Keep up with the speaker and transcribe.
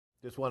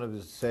Just wanted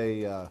to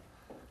say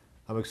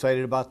I'm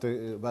excited about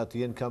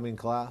the incoming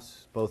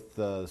class, both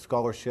the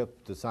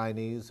scholarship, the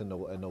signees, and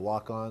the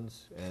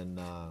walk-ons. And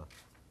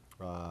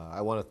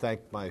I want to thank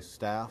my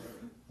staff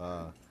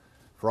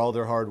for all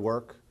their hard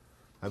work.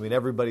 I mean,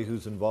 everybody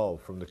who's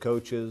involved, from the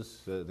coaches,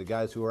 the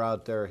guys who are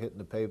out there hitting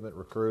the pavement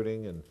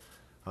recruiting, and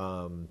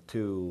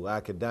to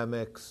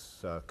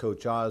academics,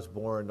 Coach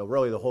Osborne,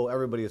 really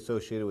everybody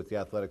associated with the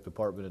athletic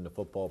department and the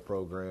football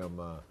program,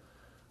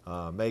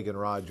 Megan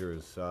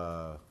Rogers.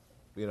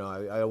 I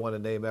don't want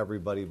to name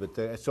everybody, but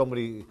there's so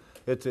many.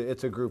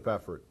 It's a group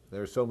effort.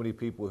 There's so many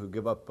people who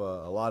give up a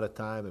lot of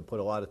time and put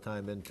a lot of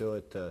time into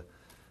it to,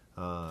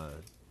 for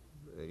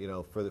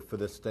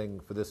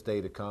this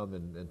day to come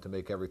and to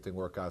make everything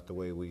work out the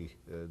way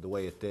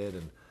it did.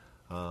 And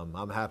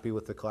I'm happy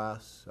with the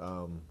class.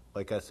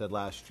 Like I said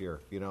last year,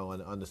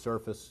 on the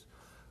surface,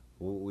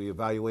 we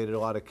evaluated a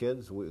lot of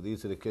kids.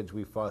 These are the kids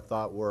we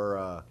thought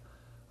were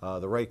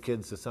the right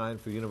kids to sign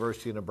for the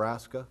University of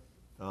Nebraska.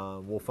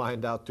 We'll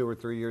find out 2 or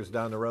 3 years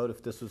down the road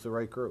if this is the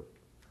right group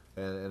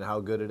and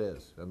how good it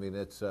is. I mean,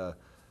 it's,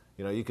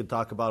 you can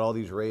talk about all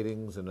these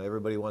ratings and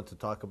everybody wants to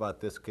talk about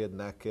this kid and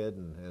that kid,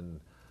 and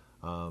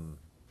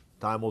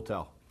time will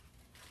tell.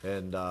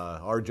 And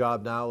our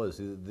job now is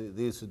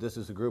this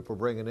is the group we're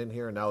bringing in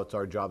here, and now it's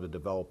our job to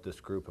develop this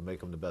group and make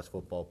them the best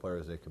football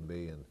players they can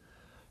be,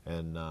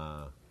 and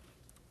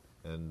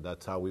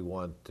that's how we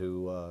want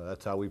to.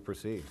 That's how we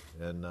proceed.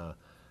 And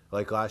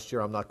like last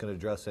year, I'm not going to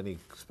address any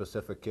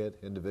specific kid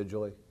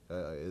individually.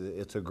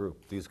 It's a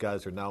group. These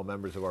guys are now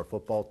members of our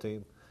football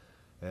team,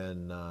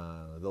 and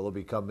they'll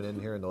be coming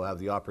in here and they'll have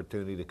the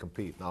opportunity to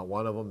compete. Not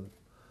one of them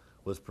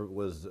was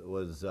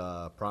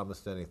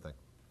promised anything.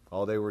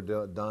 All they were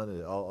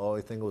done, all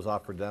I think was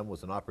offered them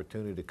was an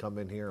opportunity to come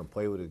in here and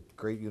play with a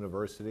great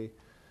university,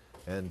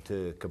 and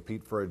to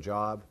compete for a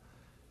job.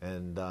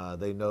 And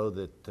they know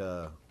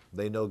that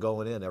they know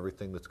going in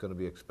everything that's going to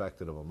be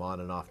expected of them on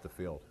and off the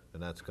field.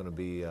 And that's going to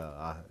be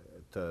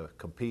to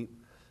compete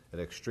at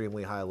an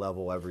extremely high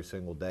level every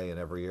single day in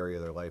every area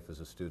of their life as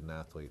a student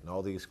athlete. And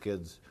all these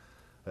kids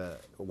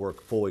were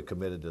fully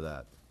committed to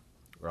that.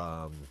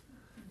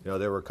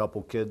 There were a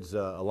couple kids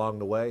along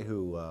the way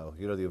who,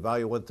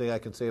 one thing I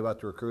can say about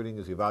the recruiting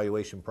is the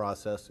evaluation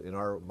process, in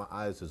our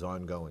eyes, is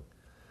ongoing.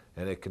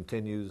 And it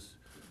continues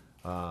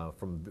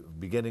from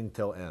beginning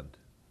till end.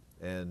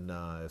 And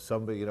if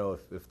somebody,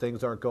 if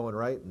things aren't going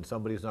right and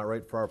somebody's not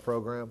right for our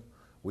program,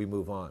 we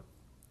move on.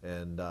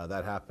 And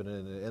that happened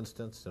in an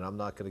instance, and I'm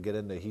not going to get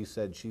into he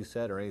said, she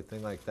said, or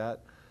anything like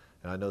that.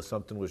 And I know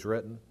something was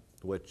written,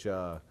 which,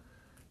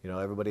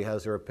 everybody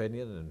has their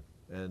opinion,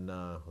 and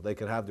they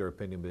can have their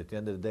opinion, but at the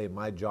end of the day,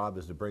 my job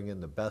is to bring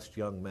in the best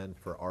young men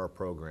for our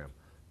program,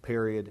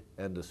 period,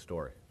 end of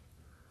story.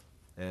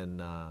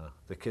 And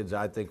the kids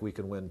I think we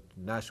can win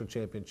national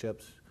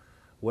championships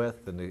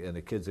with, and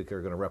the kids that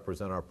are going to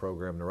represent our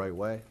program the right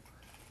way,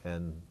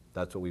 and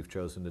that's what we've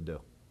chosen to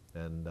do.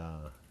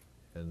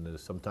 And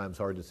sometimes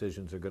hard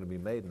decisions are going to be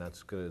made, and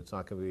that's good. It's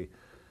not going to be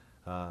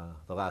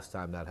the last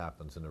time that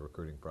happens in the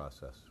recruiting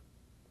process.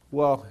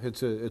 Well,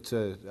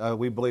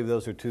 we believe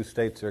those are two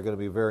states that are going to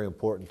be very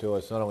important to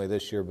us, not only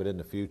this year but in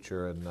the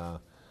future. And there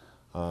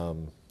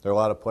are a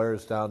lot of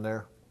players down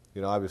there.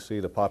 Obviously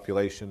the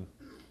population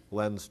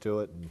lends to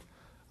it,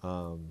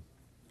 and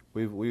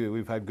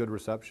we've had good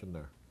reception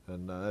there.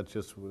 And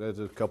there's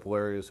a couple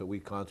areas that we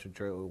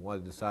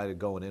decided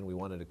going in. We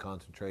wanted to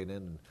concentrate in.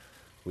 And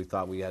we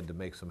thought we had to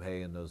make some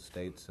hay in those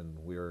states, and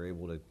we were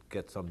able to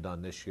get some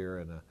done this year,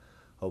 and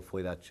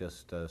hopefully that's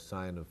just a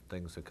sign of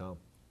things to come.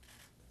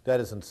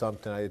 That isn't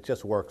something, it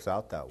just works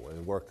out that way.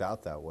 It worked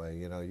out that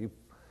way. In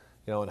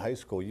high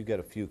school, you get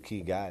a few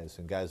key guys,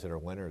 and guys that are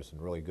winners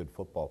and really good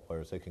football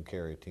players. They can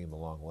carry a team a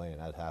long way, and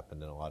that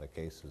happened in a lot of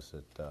cases.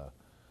 And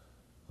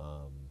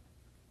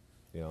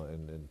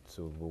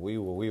so we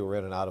were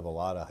in and out of a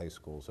lot of high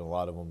schools, and a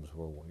lot of them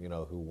were,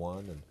 who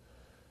won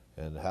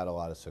and had a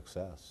lot of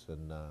success.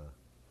 And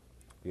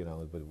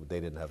but they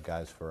didn't have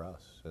guys for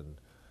us, and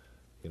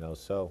there are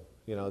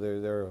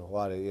a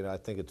lot of I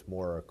think it's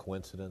more a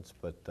coincidence,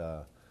 but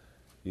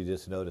you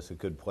just notice that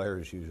good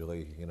players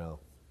usually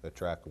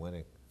attract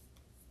winning.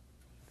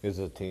 It's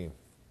a team.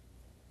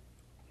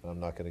 I don't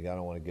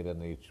want to get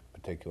into each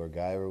particular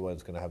guy.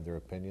 Everyone's going to have their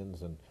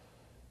opinions, and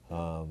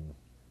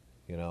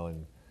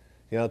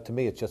to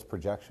me it's just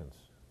projections.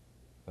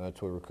 And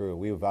that's what we recruit.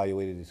 We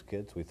evaluated these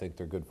kids. We think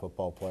they're good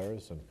football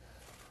players, and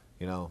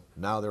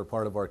now they're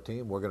part of our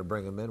team. We're going to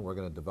bring them in. We're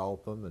going to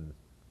develop them,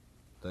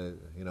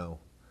 and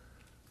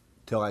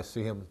till I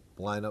see him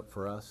line up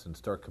for us and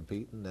start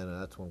competing, then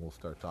that's when we'll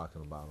start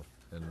talking about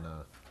them. And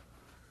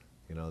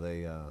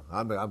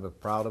I'm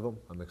proud of them.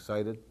 I'm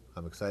excited.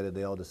 I'm excited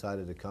they all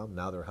decided to come.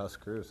 Now they're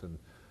Huskers, and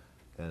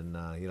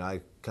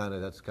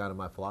that's kind of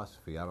my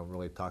philosophy. I don't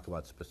really talk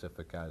about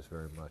specific guys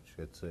very much.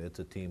 It's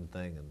a team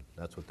thing, and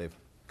that's what they've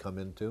come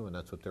into, and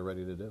that's what they're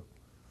ready to do.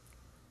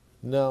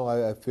 No,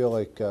 I feel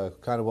like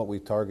kind of what we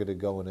targeted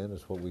going in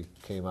is what we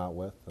came out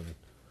with, and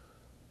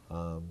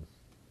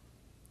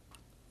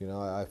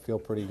I feel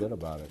pretty good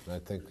about it. And I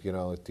think,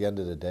 at the end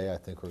of the day, I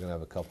think we're going to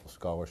have a couple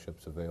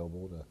scholarships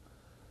available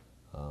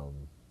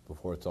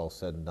before it's all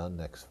said and done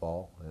next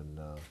fall, and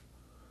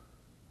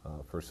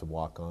for some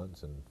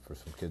walk-ons and for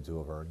some kids who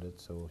have earned it.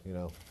 So,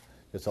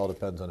 it all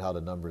depends on how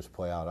the numbers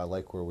play out. I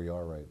like where we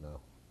are right now.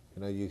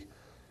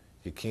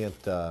 You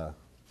can't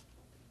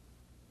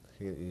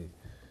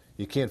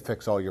you can't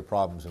fix all your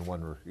problems in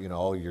one,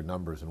 all your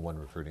numbers in one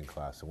recruiting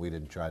class, and we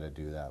didn't try to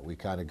do that. We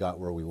kind of got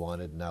where we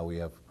wanted, and now we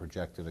have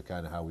projected a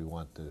kind of how we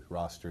want the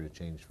roster to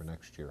change for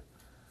next year.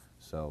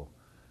 So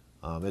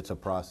it's a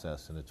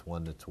process, and it's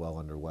one that's well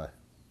underway.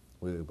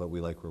 But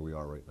we like where we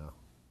are right now.